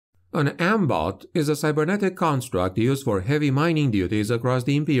An Ambot is a cybernetic construct used for heavy mining duties across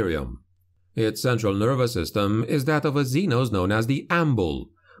the Imperium. Its central nervous system is that of a Xenos known as the Ambul,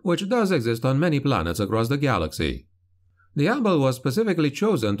 which does exist on many planets across the galaxy. The Ambul was specifically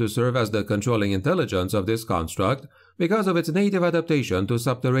chosen to serve as the controlling intelligence of this construct because of its native adaptation to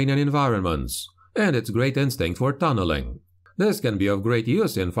subterranean environments and its great instinct for tunneling. This can be of great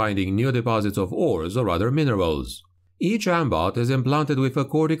use in finding new deposits of ores or other minerals. Each Ambot is implanted with a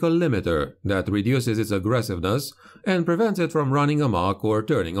cortical limiter that reduces its aggressiveness and prevents it from running amok or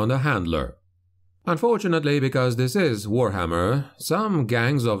turning on the handler. Unfortunately, because this is Warhammer, some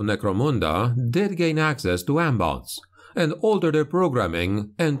gangs of Necromunda did gain access to Ambots and alter their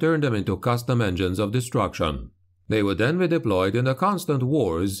programming and turn them into custom engines of destruction. They would then be deployed in the constant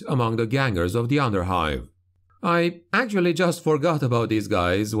wars among the gangers of the Underhive. I actually just forgot about these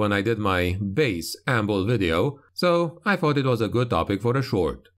guys when I did my base Ambul video, so I thought it was a good topic for a short.